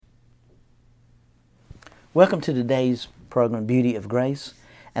Welcome to today's program, Beauty of Grace.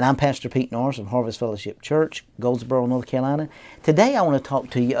 And I'm Pastor Pete Norris of Harvest Fellowship Church, Goldsboro, North Carolina. Today I want to talk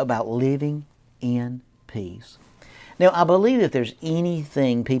to you about living in peace. Now, I believe if there's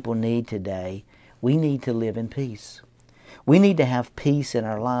anything people need today, we need to live in peace. We need to have peace in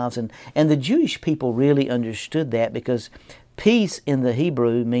our lives. And the Jewish people really understood that, because peace in the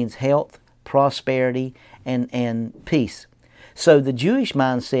Hebrew means health, prosperity, and peace. So the Jewish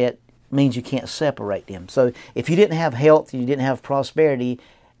mindset means you can't separate them. So if you didn't have health, you didn't have prosperity,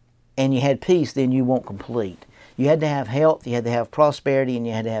 and you had peace, then you weren't complete. You had to have health, you had to have prosperity, and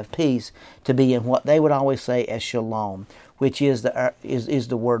you had to have peace to be in what they would always say as shalom, which is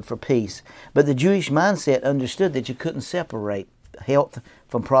the word for peace. But the Jewish mindset understood that you couldn't separate health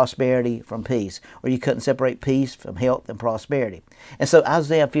from prosperity from peace, or you couldn't separate peace from health and prosperity. And so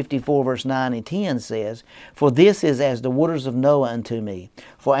Isaiah 54 verse 9 and 10 says, "For this is as the waters of Noah unto me.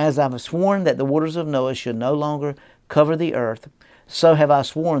 For as I have sworn that the waters of Noah should no longer cover the earth, so have I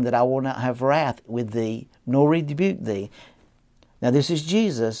sworn that I will not have wrath with thee, nor rebuke thee." Now this is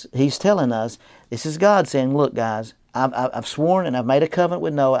Jesus. He's telling us, this is God saying, look guys, I've sworn and I've made a covenant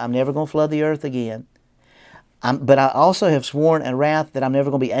with Noah. I'm never going to flood the earth again. But I also have sworn in wrath that I'm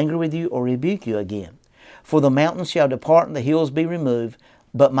never going to be angry with you or rebuke you again. For the mountains shall depart and the hills be removed,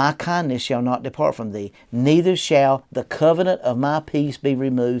 but my kindness shall not depart from thee. Neither shall the covenant of my peace be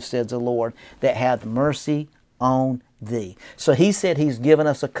removed, says the Lord, that hath mercy on thee. So he said he's given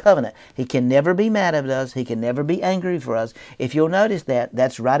us a covenant. He can never be mad at us. He can never be angry for us. If you'll notice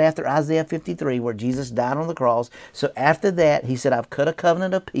that's right after Isaiah 53 where Jesus died on the cross. So after that, he said, I've cut a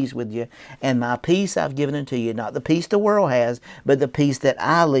covenant of peace with you, and my peace I've given unto you. Not the peace the world has, but the peace that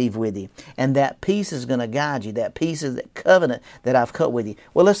I leave with you. And that peace is going to guide you. That peace is that covenant that I've cut with you.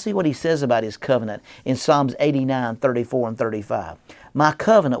 Well, let's see what he says about his covenant in Psalms 89, 34 and 35. "My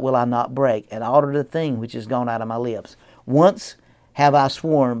covenant will I not break, and alter the thing which is gone out of my lips. Once have I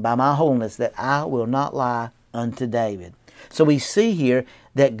sworn by my holiness that I will not lie unto David." So we see here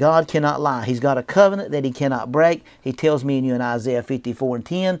that God cannot lie. He's got a covenant that He cannot break. He tells me and you in Isaiah 54 and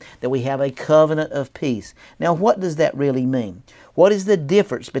 10 that we have a covenant of peace. Now, what does that really mean? What is the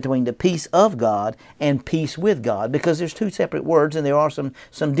difference between the peace of God and peace with God? Because there's two separate words, and there are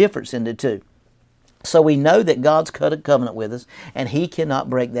some difference in the two. So we know that God's cut a covenant with us, and He cannot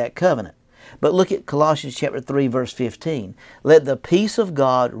break that covenant. But look at Colossians chapter 3, verse 15. "Let the peace of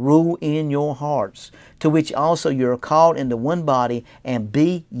God rule in your hearts, to which also you are called into one body, and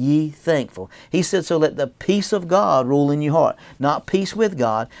be ye thankful." He said, so let the peace of God rule in your heart. Not peace with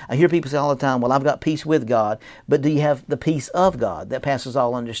God. I hear people say all the time, well, I've got peace with God. But do you have the peace of God that passes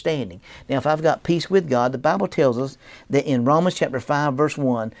all understanding? Now, if I've got peace with God, the Bible tells us that in Romans chapter 5, verse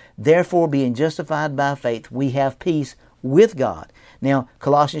 1, "Therefore, being justified by faith, we have peace with God." Now,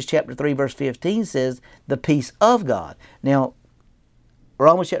 Colossians chapter 3, verse 15 says the peace of God. Now,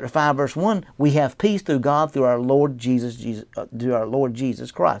 Romans chapter 5, verse 1, we have peace through God, through our Lord Jesus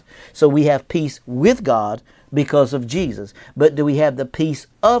Christ. So we have peace with God because of Jesus. But do we have the peace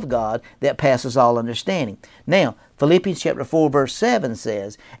of God that passes all understanding? Now, Philippians chapter 4, verse 7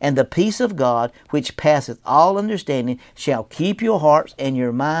 says, "And the peace of God, which passeth all understanding, shall keep your hearts and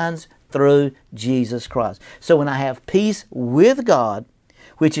your minds through Jesus Christ." So when I have peace with God,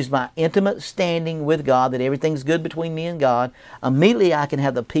 which is my intimate standing with God, that everything's good between me and God, immediately I can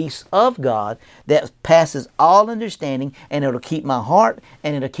have the peace of God that passes all understanding, and it'll keep my heart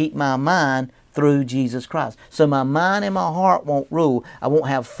and it'll keep my mind through Jesus Christ. So my mind and my heart won't rule. I won't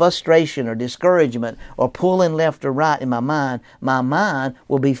have frustration or discouragement or pulling left or right in my mind. My mind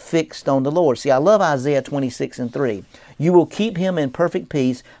will be fixed on the Lord. See, I love Isaiah 26 and 3. "You will keep him in perfect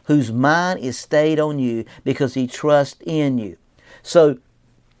peace, whose mind is stayed on you, because he trusts in you." So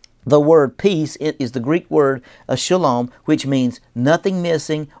the word peace is the Greek word shalom, which means nothing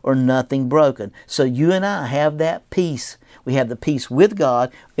missing or nothing broken. So you and I have that peace. We have the peace with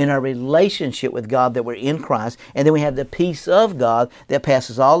God in our relationship with God that we're in Christ. And then we have the peace of God that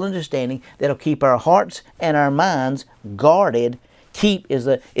passes all understanding, that'll keep our hearts and our minds guarded. Keep is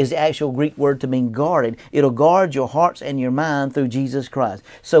the actual Greek word to mean guarded. It'll guard your hearts and your mind through Jesus Christ.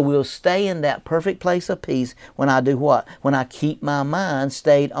 So we'll stay in that perfect place of peace when I do what? When I keep my mind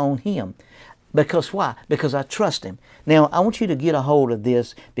stayed on Him. Because why? Because I trust Him. Now, I want you to get a hold of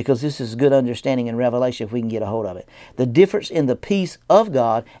this, because this is good understanding in Revelation if we can get a hold of it. The difference in the peace of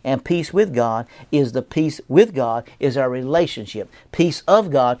God and peace with God is the peace with God is our relationship. Peace of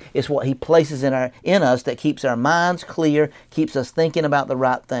God is what He places in us that keeps our minds clear, keeps us thinking about the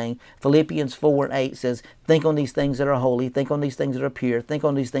right thing. Philippians 4 and 8 says, think on these things that are holy, think on these things that are pure, think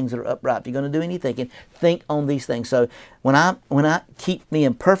on these things that are upright. If you're going to do any thinking, think on these things. So when I keep me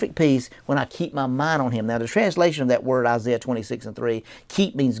in perfect peace, when I keep keep my mind on Him. Now, the translation of that word, Isaiah 26:3,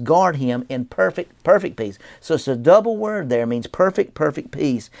 keep means guard Him in perfect peace. So it's a double word there, means perfect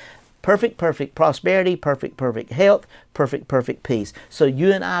peace. Perfect prosperity, perfect health, perfect peace. So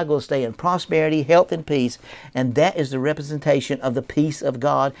you and I are going to stay in prosperity, health, and peace, and that is the representation of the peace of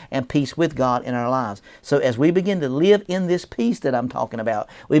God and peace with God in our lives. So as we begin to live in this peace that I'm talking about,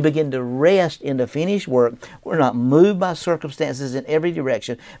 we begin to rest in the finished work. We're not moved by circumstances in every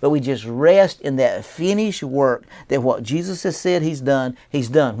direction, but we just rest in that finished work, that what Jesus has said He's done, He's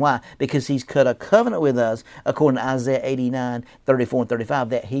done. Why? Because He's cut a covenant with us, according to Isaiah 89:34 and 35,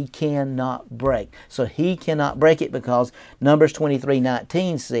 that He cannot break. So He cannot break it, because Numbers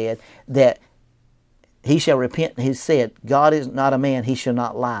 23:19 said that He shall repent. He said, God is not a man, He shall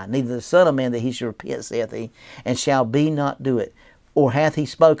not lie, neither the Son of Man that He shall repent, saith He, and shall He not do it? Or hath He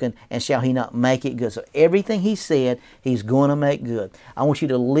spoken, and shall He not make it good? So everything He said, He's going to make good. I want you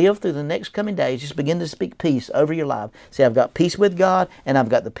to live through the next coming days. Just begin to speak peace over your life. Say, I've got peace with God, and I've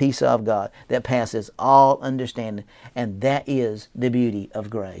got the peace of God that passes all understanding. And that is the beauty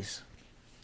of grace.